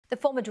The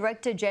former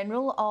Director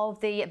General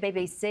of the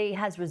BBC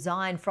has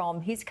resigned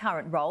from his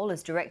current role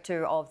as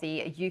Director of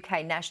the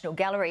UK National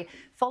Gallery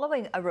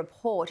following a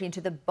report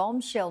into the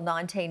bombshell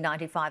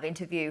 1995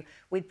 interview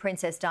with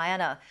Princess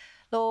Diana.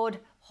 Lord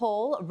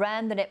Hall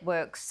ran the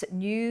network's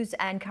news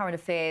and current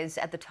affairs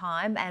at the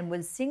time and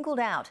was singled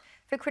out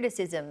for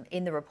criticism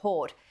in the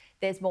report.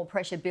 There's more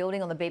pressure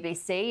building on the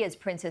BBC as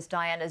Princess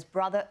Diana's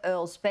brother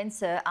Earl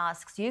Spencer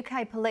asks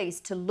UK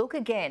police to look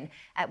again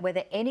at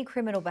whether any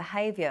criminal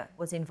behaviour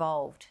was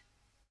involved.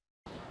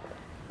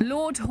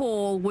 Lord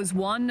Hall was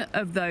one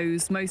of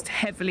those most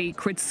heavily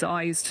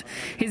criticised.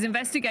 His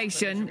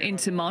investigation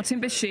into Martin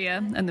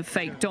Bashir and the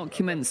fake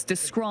documents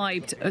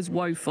described as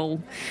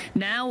woeful.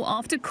 Now,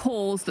 after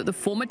calls that the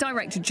former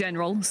Director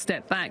General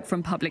step back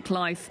from public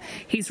life,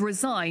 he's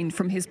resigned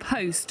from his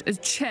post as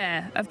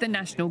chair of the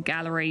National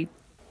Gallery.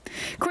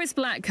 Chris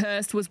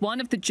Blackhurst was one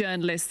of the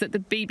journalists that the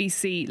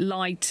BBC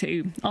lied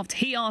to after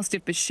he asked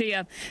if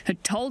Bashir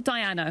had told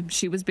Diana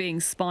she was being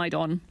spied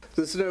on.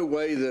 There's no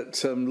way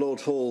that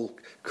Lord Hall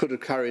could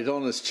have carried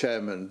on as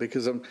chairman,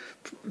 because I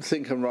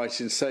think I'm right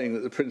in saying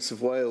that the Prince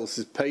of Wales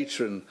is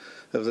patron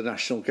of the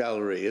National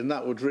Gallery, and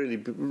that would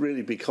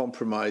really be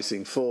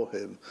compromising for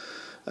him.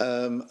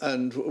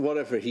 And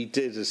whatever he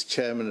did as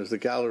chairman of the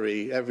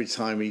gallery, every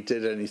time he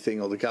did anything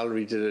or the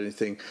gallery did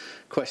anything,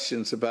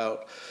 questions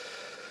about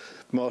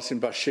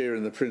Martin Bashir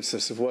and the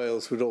Princess of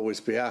Wales would always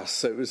be asked,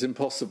 so it was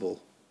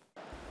impossible.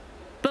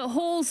 But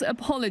Hall's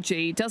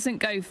apology doesn't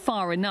go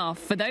far enough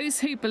for those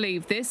who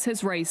believe this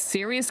has raised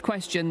serious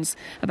questions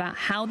about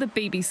how the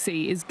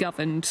BBC is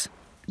governed.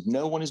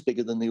 No one is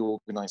bigger than the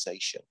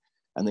organisation,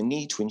 and they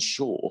need to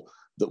ensure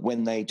that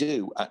when they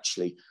do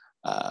actually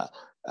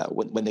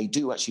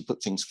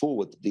put things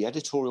forward, the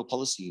editorial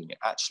policy unit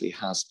actually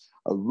has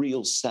a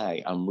real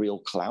say and real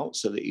clout,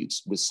 so that it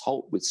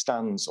withholds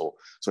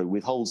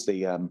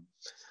the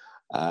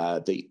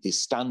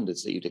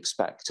standards that you'd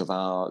expect of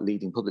our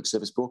leading public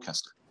service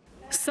broadcaster.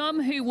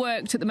 Some who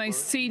worked at the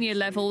most senior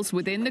levels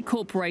within the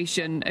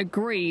corporation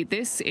agree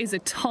this is a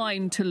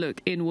time to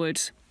look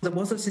inward. There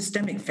was a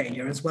systemic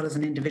failure as well as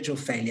an individual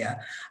failure,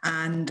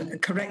 and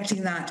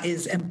correcting that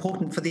is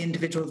important for the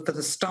individual, for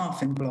the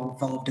staff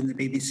involved in the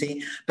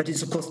BBC, but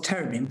it's of course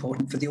terribly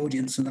important for the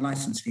audience and the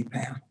licence fee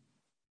payer.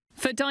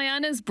 For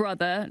Diana's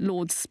brother,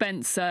 Lord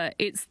Spencer,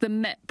 it's the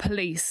Met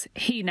Police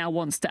he now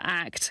wants to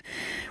act.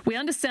 We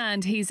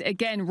understand he's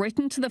again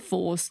written to the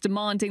force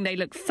demanding they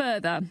look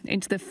further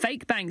into the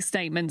fake bank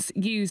statements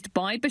used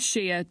by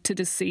Bashir to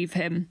deceive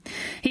him.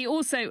 He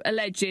also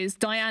alleges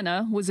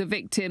Diana was a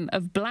victim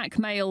of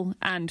blackmail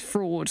and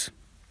fraud.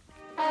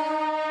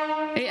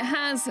 It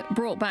has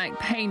brought back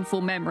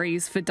painful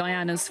memories for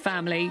Diana's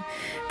family.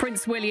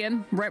 Prince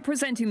William,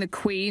 representing the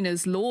Queen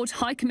as Lord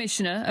High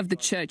Commissioner of the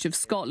Church of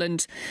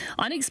Scotland,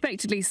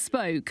 unexpectedly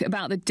spoke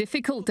about the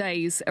difficult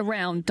days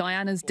around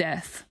Diana's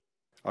death.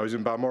 I was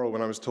in Balmoral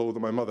when I was told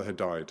that my mother had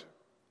died.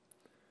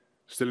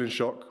 Still in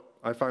shock,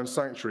 I found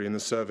sanctuary in the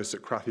service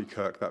at Crathy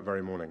Kirk that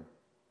very morning.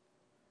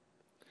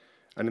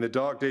 And in the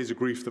dark days of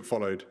grief that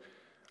followed,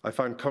 I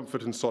found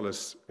comfort and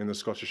solace in the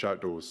Scottish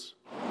outdoors.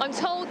 I'm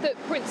told that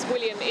Prince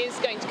William is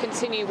going to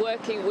continue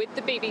working with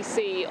the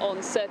BBC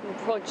on certain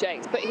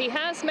projects, but he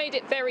has made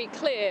it very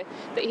clear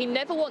that he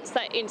never wants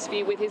that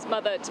interview with his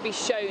mother to be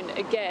shown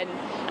again.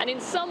 And in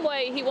some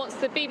way, he wants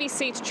the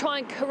BBC to try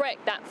and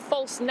correct that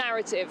false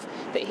narrative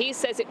that he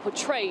says it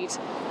portrayed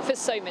for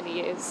so many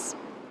years.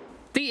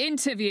 The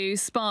interview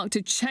sparked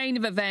a chain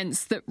of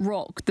events that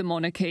rocked the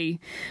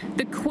monarchy.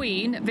 The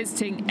Queen,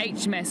 visiting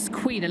HMS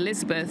Queen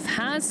Elizabeth,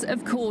 has,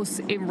 of course,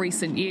 in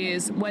recent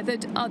years,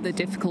 weathered other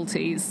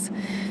difficulties.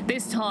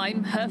 This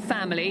time, her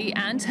family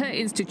and her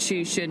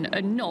institution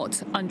are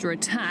not under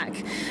attack,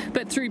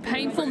 but through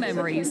painful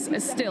memories are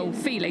still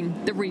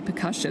feeling the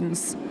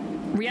repercussions.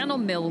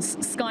 Rhiannon Mills,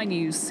 Sky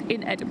News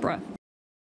in Edinburgh.